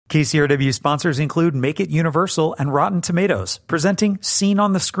KCRW sponsors include Make It Universal and Rotten Tomatoes, presenting Scene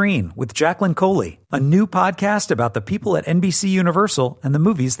on the Screen with Jacqueline Coley, a new podcast about the people at NBC Universal and the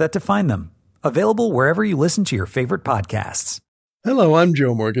movies that define them. Available wherever you listen to your favorite podcasts. Hello, I'm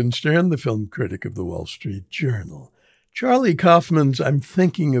Joe Morgenstern, the film critic of the Wall Street Journal. Charlie Kaufman's I'm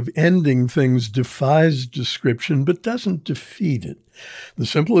Thinking of Ending Things defies description but doesn't defeat it. The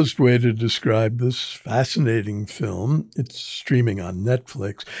simplest way to describe this fascinating film, it's streaming on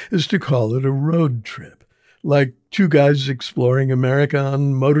Netflix, is to call it a road trip. Like two guys exploring America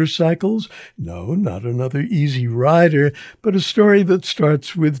on motorcycles? No, not another Easy Rider, but a story that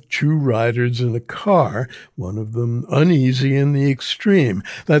starts with two riders in a car, one of them uneasy in the extreme.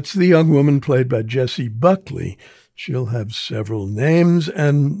 That's the young woman played by Jessie Buckley. She'll have several names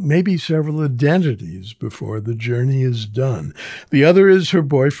and maybe several identities before the journey is done. The other is her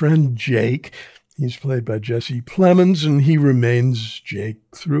boyfriend, Jake. He's played by Jesse Plemons, and he remains Jake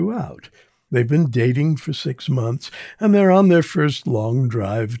throughout. They've been dating for 6 months, and they're on their first long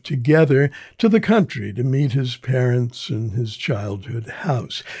drive together to the country to meet his parents in his childhood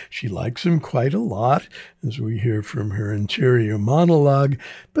house. She likes him quite a lot, as we hear from her interior monologue,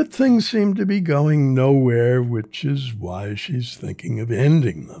 but things seem to be going nowhere, which is why she's thinking of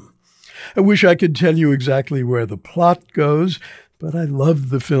ending them. I wish I could tell you exactly where the plot goes, but I love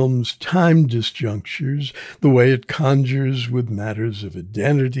the film's time disjunctures, the way it conjures with matters of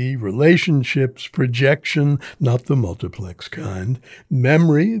identity, relationships, projection, not the multiplex kind,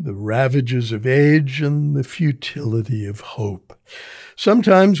 memory, the ravages of age, and the futility of hope.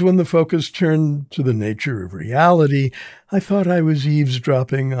 Sometimes when the focus turned to the nature of reality, I thought I was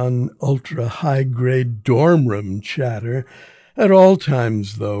eavesdropping on ultra-high-grade dorm room chatter. At all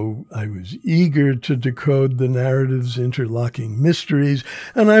times, though, I was eager to decode the narrative's interlocking mysteries,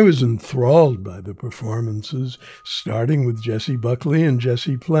 and I was enthralled by the performances, starting with Jessie Buckley and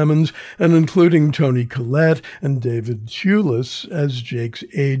Jesse Plemons, and including Toni Collette and David Thewlis as Jake's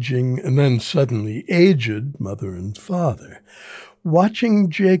aging and then suddenly aged mother and father. Watching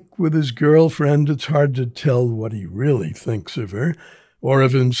Jake with his girlfriend, it's hard to tell what he really thinks of her, or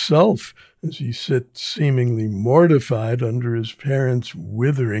of himself, as he sits seemingly mortified under his parents'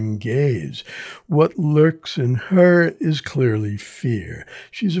 withering gaze. What lurks in her is clearly fear.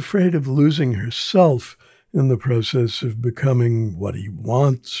 She's afraid of losing herself in the process of becoming what he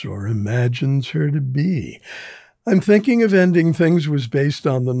wants or imagines her to be. I'm Thinking of Ending Things was based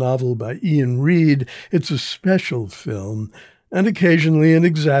on the novel by Ian Reid. It's a special film, and occasionally an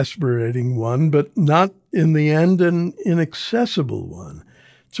exasperating one, but not in the end an inaccessible one.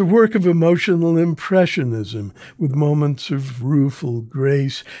 It's a work of emotional impressionism with moments of rueful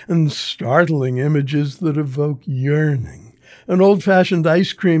grace and startling images that evoke yearning. An old-fashioned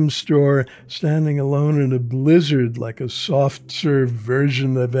ice cream store standing alone in a blizzard like a soft-serve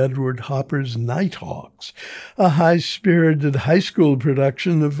version of Edward Hopper's Nighthawks. A high-spirited high school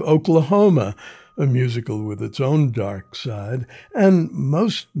production of Oklahoma, a musical with its own dark side, and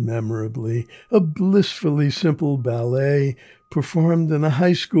most memorably, a blissfully simple ballet performed in a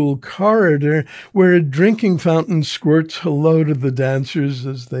high school corridor where a drinking fountain squirts hello to the dancers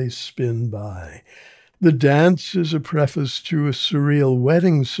as they spin by. The dance is a preface to a surreal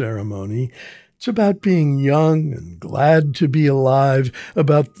wedding ceremony. It's about being young and glad to be alive,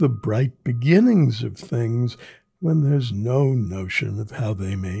 about the bright beginnings of things when there's no notion of how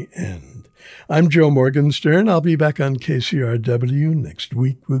they may end. I'm Joe Morgenstern. I'll be back on KCRW next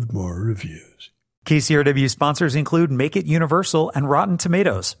week with more reviews. KCRW sponsors include Make It Universal and Rotten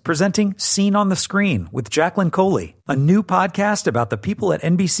Tomatoes, presenting Scene on the Screen with Jacqueline Coley, a new podcast about the people at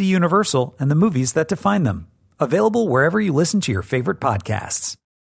NBC Universal and the movies that define them. Available wherever you listen to your favorite podcasts.